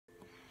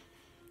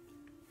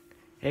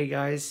Hey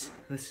guys,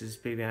 this is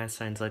Baby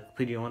Einstein's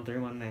Encyclopedia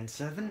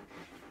 13197.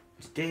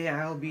 Today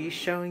I'll be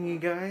showing you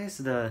guys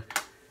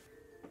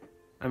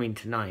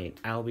tonight,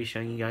 I'll be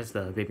showing you guys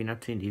the Baby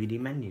Neptune DVD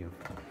menu.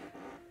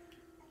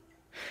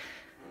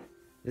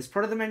 This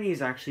part of the menu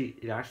is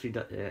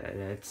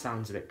it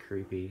sounds a bit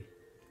creepy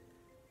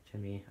to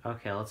me.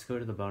 Okay, let's go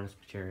to the bonus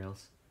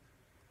materials.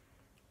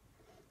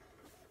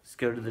 Let's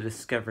go to the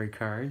discovery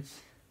cards.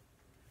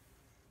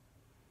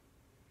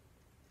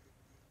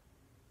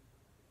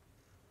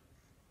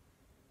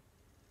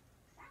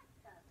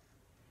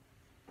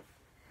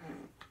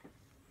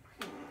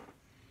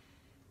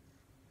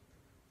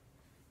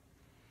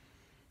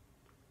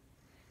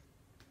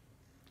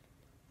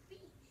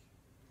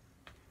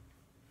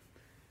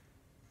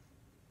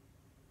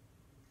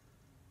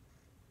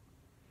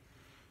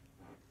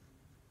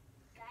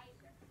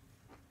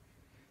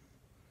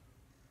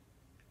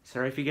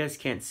 Sorry if you guys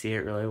can't see it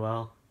really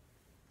well.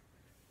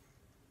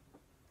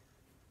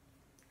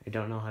 I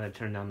don't know how to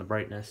turn down the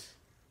brightness.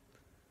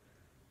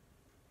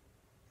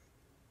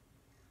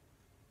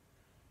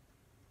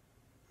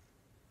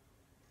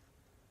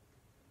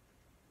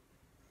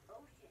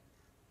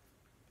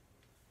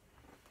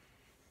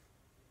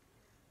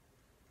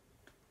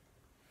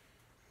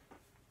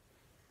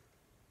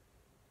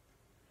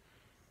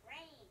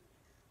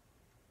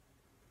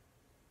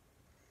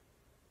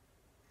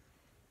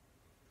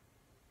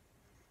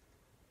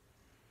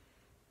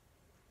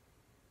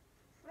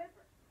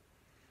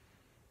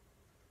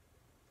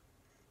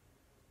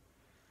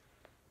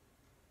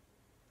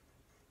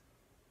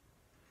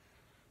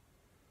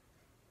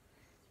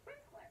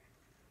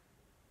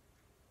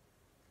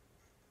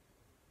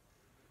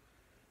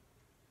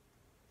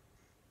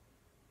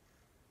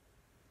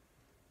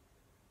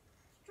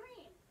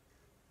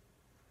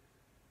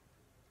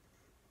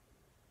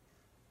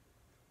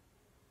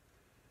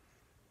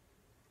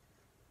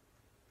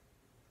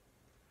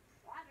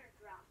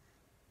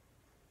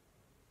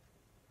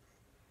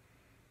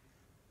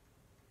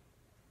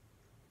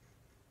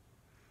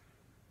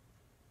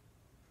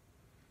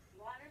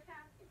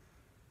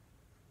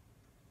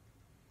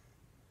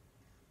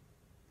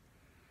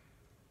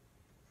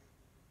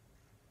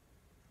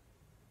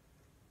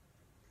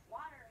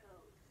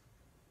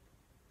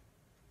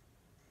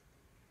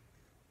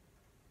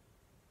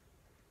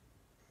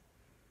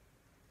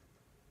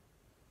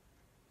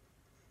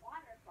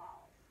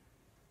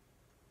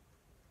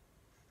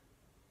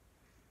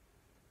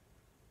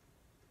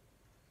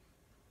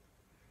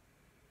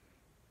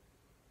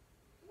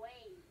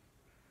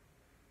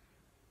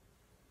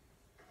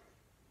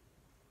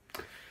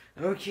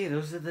 Okay,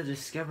 those are the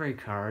discovery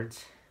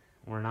cards.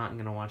 We're not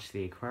gonna watch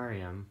the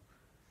aquarium.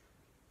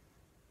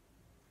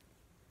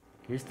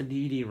 Here's the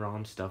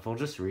DVD-ROM stuff. I'll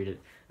just read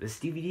it. This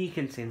DVD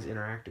contains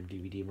interactive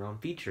DVD-ROM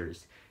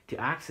features. To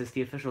access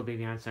the official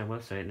Baby Einstein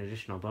website and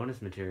additional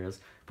bonus materials,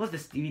 put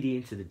this DVD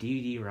into the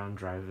DVD-ROM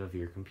drive of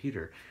your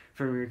computer.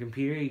 From your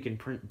computer, you can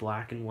print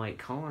black and white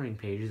coloring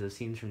pages of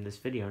scenes from this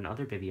video and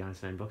other Baby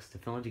Einstein books to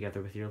fill in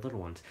together with your little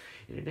ones.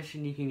 In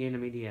addition, you can gain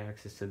immediate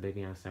access to the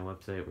Baby Einstein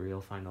website, where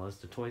you'll find a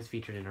list of toys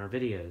featured in our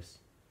videos.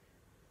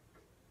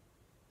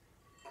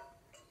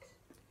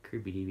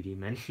 Creepy DVD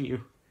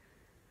menu.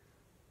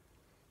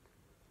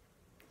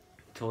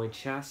 Toy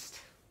chest.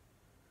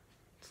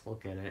 Let's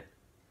look at it.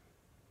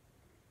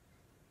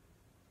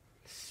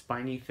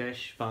 Spiny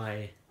Fish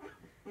by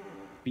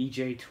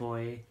BJ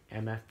Toy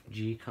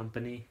MFG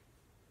Company.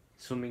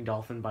 Swimming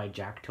Dolphin by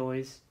Jack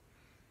Toys.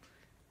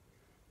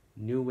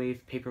 New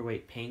Wave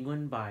Paperweight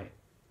Penguin by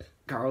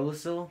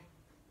Garlosil.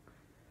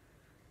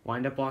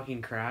 Wind Up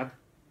Walking Crab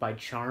by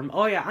Charm.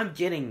 Oh yeah, I'm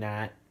getting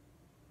that.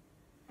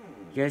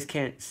 You guys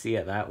can't see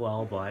it that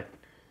well, but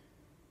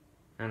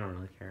I don't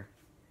really care.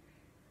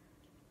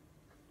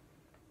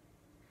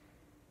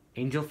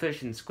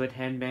 Angelfish and Squid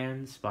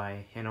Headbands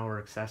by Hanover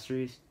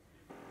Accessories.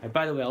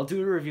 By the way, I'll do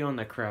a review on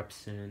the crepe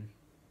soon,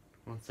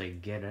 once I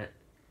get it.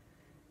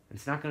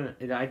 It's not gonna.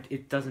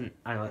 It doesn't.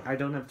 I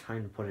don't have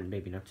time to put it in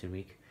Baby Neptune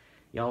week.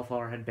 Yellow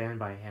Flower Headband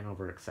by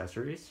Hanover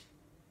Accessories.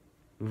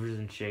 Movers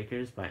and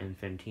Shakers by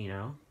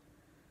Infantino.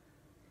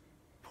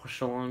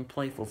 Push Along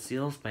Playful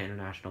Seals by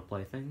International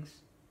Playthings.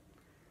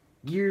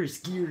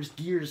 Gears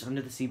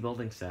Under the Sea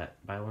Building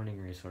Set by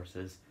Learning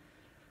Resources.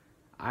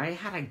 I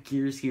had a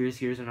Gears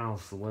when I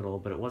was little,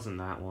 but it wasn't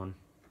that one.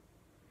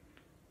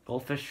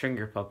 Goldfish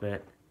Finger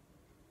Puppet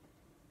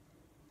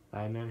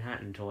by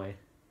Manhattan Toy.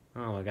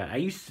 Oh my god, I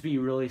used to be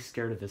really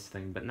scared of this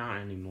thing, but not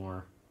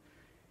anymore.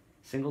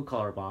 Single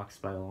Color Box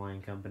by the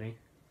Lion Company.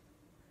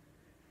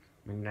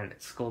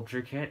 Magnetic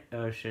Sculpture Kit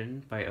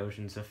Ocean by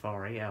Ocean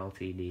Safari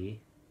Ltd.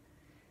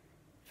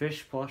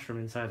 Fish Plush from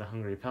Inside the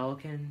Hungry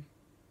Pelican.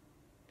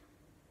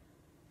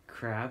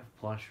 Crab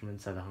Plush from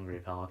Inside the Hungry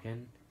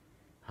Pelican.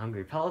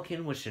 Hungry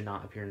Pelican, which did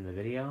not appear in the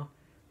video,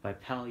 by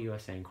Pal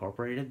USA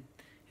Incorporated.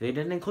 They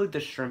didn't include the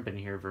shrimp in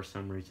here for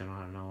some reason,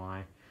 I don't know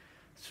why.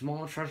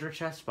 Small Treasure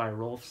Chest by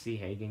Rolf C.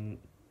 Hagen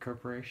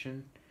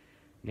Corporation.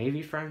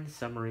 Navy Friends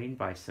Submarine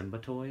by Simba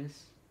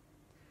Toys.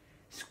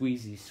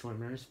 Squeezy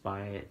Swimmers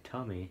by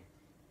Tummy.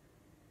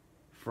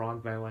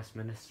 Frog by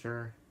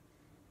Westminster.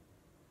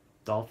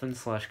 Dolphin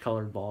slash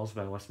Colored Balls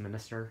by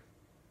Westminster.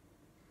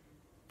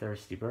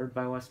 Thirsty Bird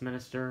by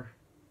Westminster.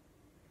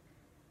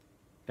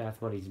 Bath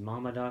Buddies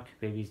Mama Duck,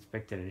 Babies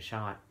Depicted and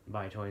Shot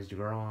by Toys to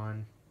Grow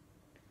On.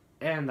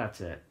 And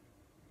that's it.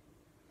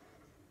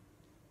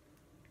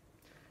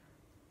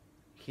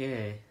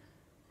 Okay.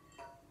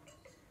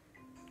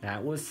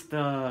 That was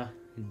the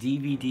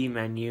DVD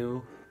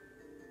menu.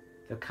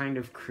 The kind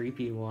of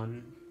creepy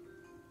one.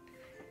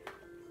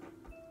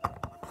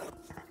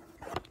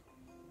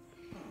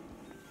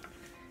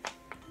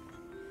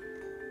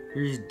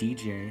 Here's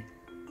DJ.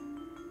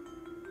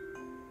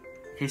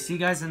 Okay, see you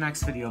guys in the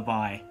next video.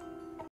 Bye.